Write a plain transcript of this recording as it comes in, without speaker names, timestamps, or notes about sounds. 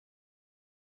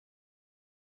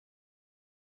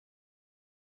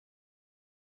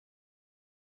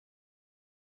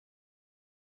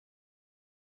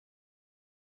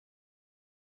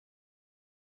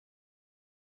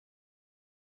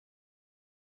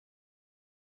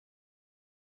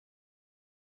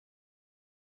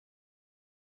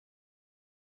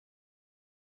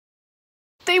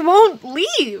they won't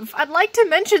leave. I'd like to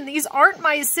mention these aren't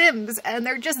my Sims, and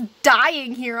they're just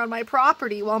dying here on my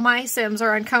property while my Sims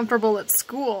are uncomfortable at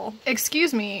school.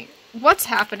 Excuse me, what's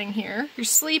happening here? You're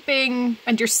sleeping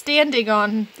and you're standing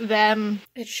on them.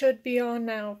 It should be on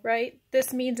now, right?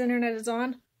 This means internet is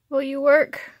on. Will you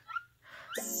work?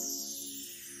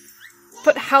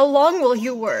 But how long will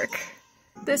you work?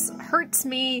 This hurts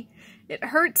me. It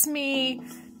hurts me.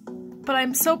 But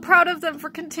I'm so proud of them for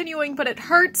continuing, but it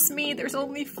hurts me. There's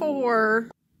only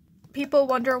 4. People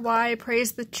wonder why I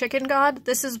praise the chicken god.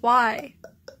 This is why.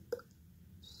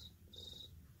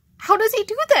 How does he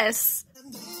do this?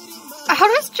 How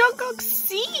does Jungkook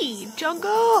see?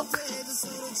 Jungkook!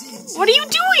 What are you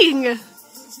doing?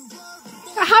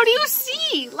 How do you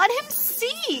see? Let him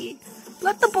see!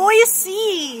 Let the boys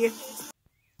see!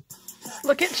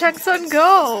 Look at Changsun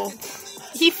go!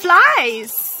 He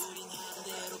flies!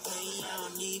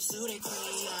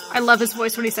 I love his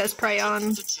voice when he says pray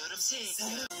on.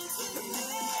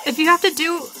 If you have to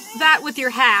do that with your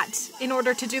hat in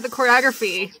order to do the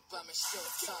choreography,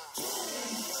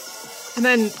 and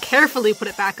then carefully put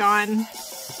it back on,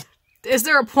 is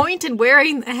there a point in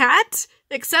wearing the hat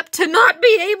except to not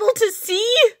be able to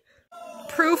see?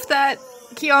 Proof that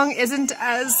Kyung isn't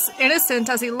as innocent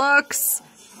as he looks.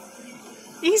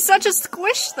 He's such a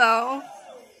squish though.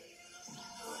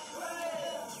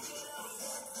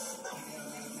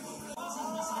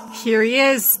 Here he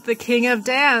is, the king of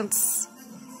dance.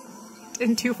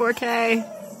 In 2.4K.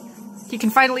 You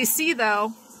can finally see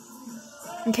though.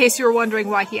 In case you were wondering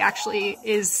why he actually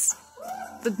is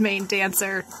the main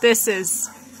dancer. This is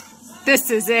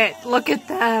it. Look at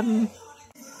them.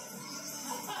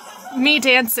 Me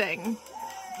dancing.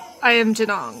 I am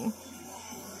Jinong.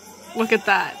 Look at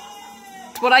that.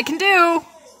 It's what I can do.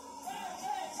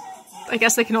 I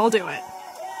guess they can all do it.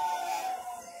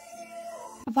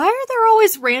 Why are there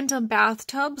always random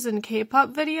bathtubs in K-pop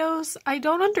videos? I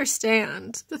don't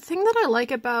understand. The thing that I like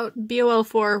about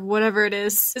BOL4, whatever it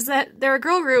is that they're a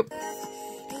girl group.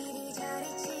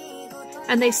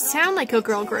 And they sound like a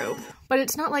girl group, but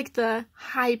it's not like the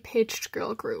high-pitched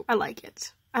girl group. I like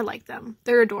it. I like them.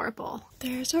 They're adorable.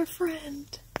 There's our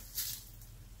friend.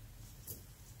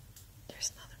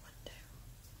 There's another one too.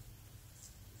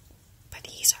 But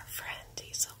he's our friend.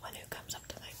 He's the one who comes up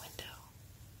to my window.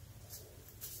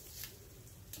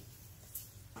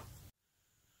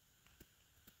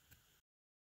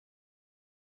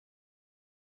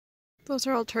 Those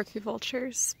are all turkey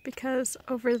vultures, because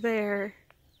over there,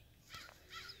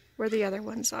 where the other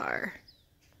ones are,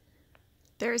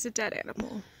 there's a dead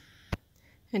animal.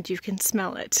 And you can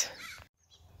smell it.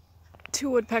 2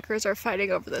 woodpeckers are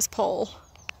fighting over this pole.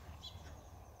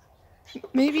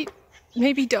 Maybe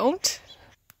don't?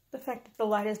 The fact that the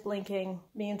light is blinking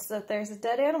means that there's a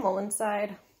dead animal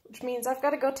inside, which means I've got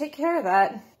to go take care of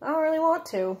that. I don't really want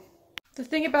to. The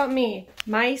thing about me,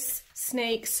 mice,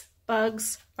 snakes,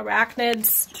 bugs,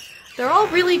 arachnids, they're all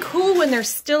really cool when they're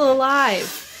still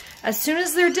alive. As soon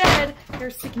as they're dead, they're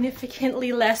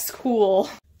significantly less cool.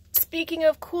 Speaking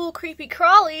of cool, creepy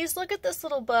crawlies, look at this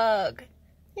little bug.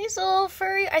 He's a little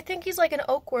furry. I think he's like an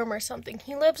oakworm or something.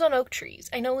 He lives on oak trees.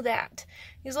 I know that.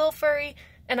 He's a little furry,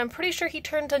 and I'm pretty sure he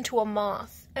turned into a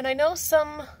moth. And I know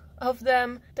some of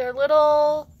them, their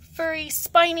little furry,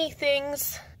 spiny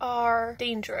things are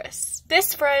dangerous.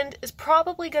 This friend is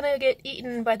probably gonna get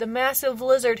eaten by the massive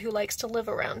lizard who likes to live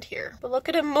around here. But look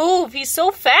at him move. He's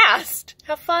so fast.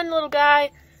 Have fun, little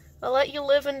guy. I'll let you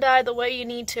live and die the way you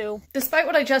need to. Despite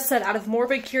what I just said, out of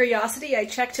morbid curiosity, I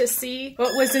checked to see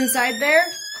what was inside there.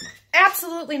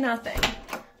 Absolutely nothing.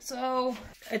 So,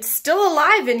 it's still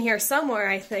alive in here somewhere,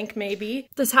 I think, maybe.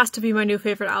 This has to be my new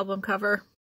favorite album cover.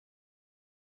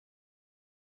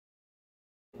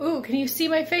 Ooh, can you see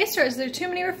my face, or is there too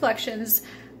many reflections?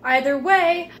 Either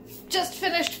way, just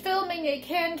finished filming a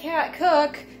Can Cat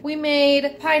Cook. We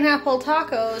made pineapple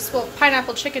tacos, well,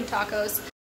 pineapple chicken tacos.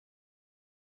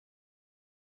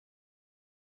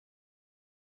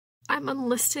 I'm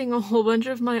unlisting a whole bunch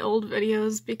of my old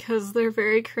videos because they're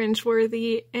very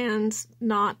cringeworthy and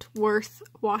not worth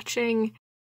watching.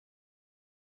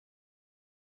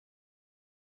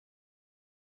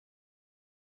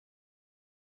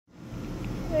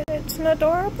 It's an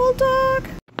adorable dog.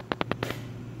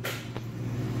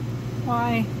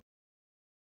 Why?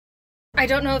 I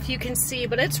don't know if you can see,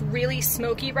 but it's really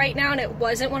smoky right now, and it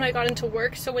wasn't when I got into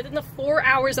work, so within the 4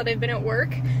 hours that I've been at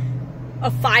work, a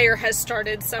fire has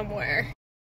started somewhere.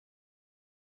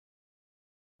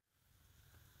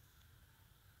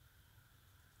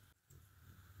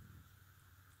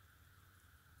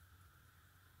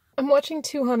 I'm watching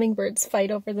two hummingbirds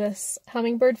fight over this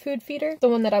hummingbird food feeder. The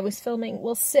one that I was filming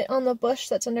will sit on the bush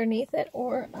that's underneath it,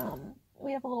 or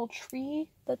we have a little tree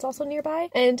that's also nearby.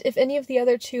 And if any of the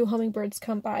other two hummingbirds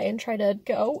come by and try to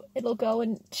go, it'll go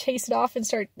and chase it off and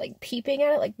start like peeping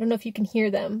at it. Like, I don't know if you can hear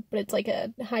them, but it's like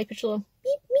a high-pitched little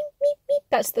beep, beep, beep, beep.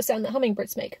 That's the sound that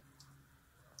hummingbirds make.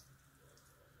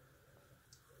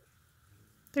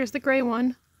 There's the gray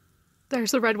one.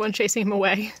 There's the red one chasing him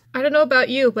away. I don't know about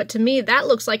you, but to me that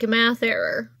looks like a math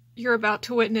error. You're about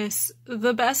to witness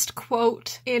the best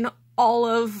quote in all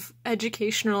of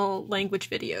educational language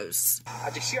videos. I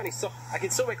can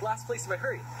still make last place if I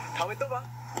hurry.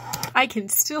 I can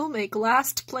still make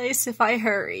last place if I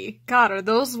hurry. God, are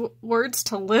those words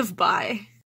to live by?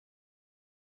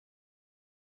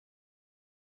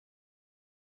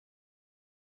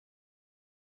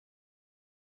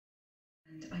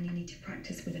 To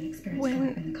practice with an experienced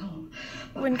driver in the car.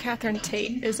 When Catherine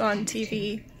Tate is on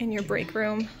TV in your break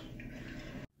room,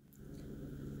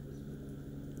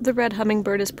 the red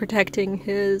hummingbird is protecting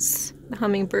his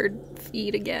hummingbird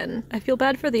feed again. I feel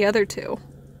bad for the other two.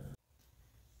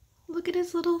 Look at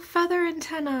his little feather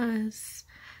antennas.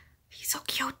 He's so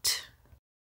cute.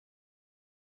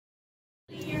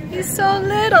 He's so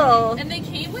little. And they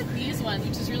came with these ones,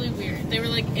 which is really weird. They were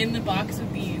like in the box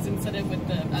with these instead of with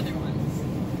the other ones.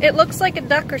 It looks like a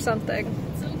duck or something.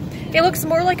 So cute. It looks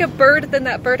more like a bird than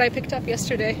that bird I picked up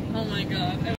yesterday. Oh my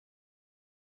god.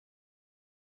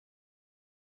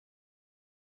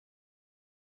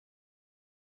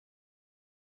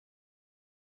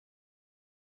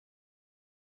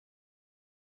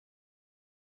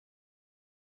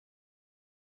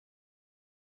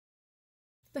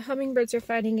 The hummingbirds are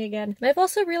fighting again. And I've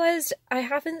also realized I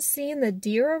haven't seen the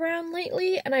deer around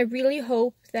lately, and I really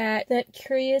hope that that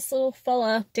curious little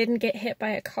fella didn't get hit by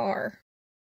a car.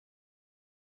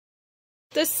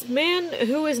 This man,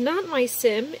 who is not my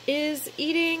sim, is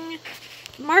eating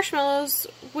marshmallows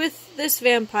with this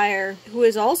vampire, who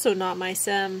is also not my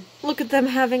sim. Look at them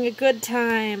having a good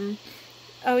time.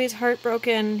 Oh, he's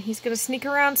heartbroken. He's gonna sneak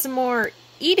around some more.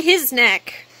 Eat his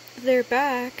neck! They're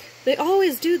back. They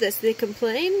always do this. They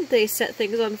complain, they set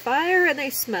things on fire, and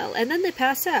they smell, and then they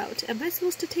pass out. Am I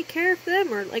supposed to take care of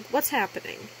them, or like, what's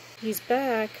happening? He's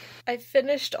back. I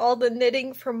finished all the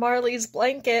knitting for Marley's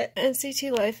blanket, and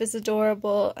CT Life is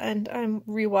adorable, and I'm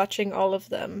rewatching all of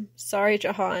them. Sorry,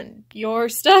 Jahan. Your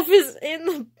stuff is in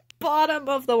the bottom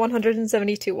of the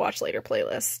 172 watch later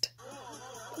playlist.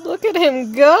 Look at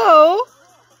him go!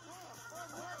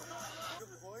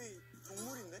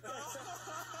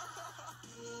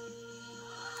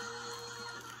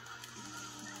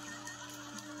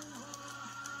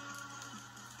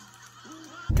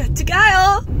 Got to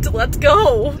Kyle! Let's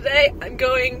go! Today I'm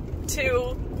going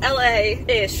to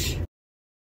LA-ish.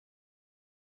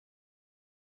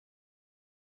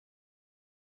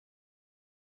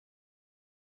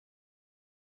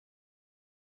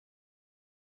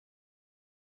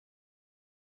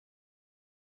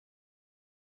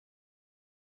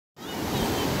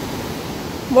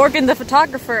 Morgan the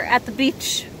photographer at the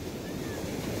beach.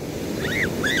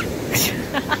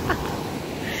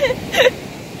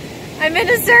 I'm in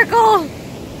a circle!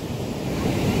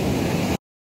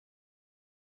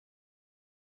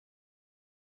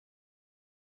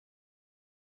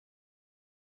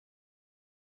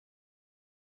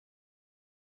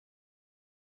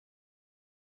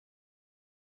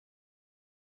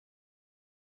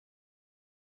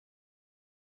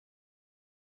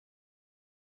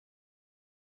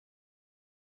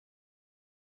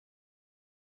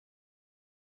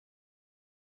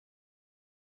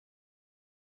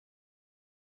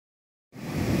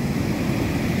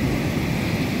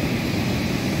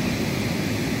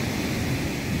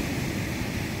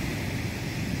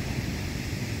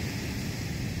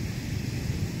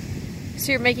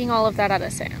 So you're making all of that out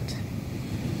of sand?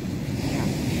 Yeah.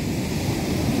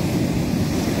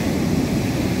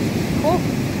 Cool.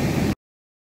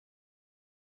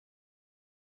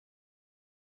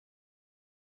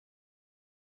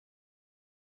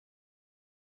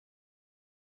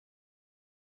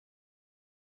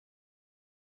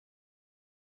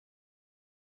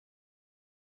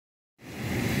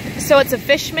 So it's a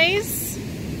fish maze?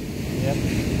 Yep.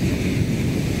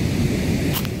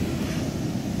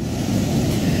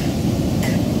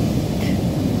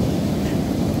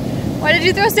 Why did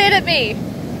you throw sand at me?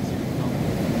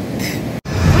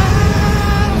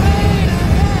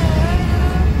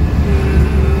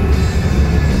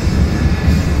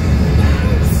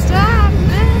 Stop,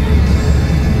 man.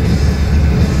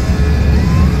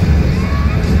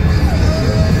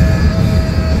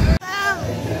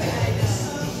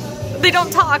 They don't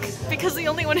don't talk because the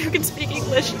only one who can speak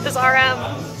English is RM.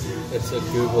 It's a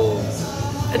Google.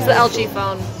 It's the LG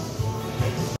phone.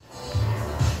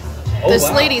 Oh, This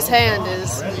wow. lady's hand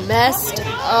is messed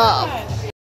up.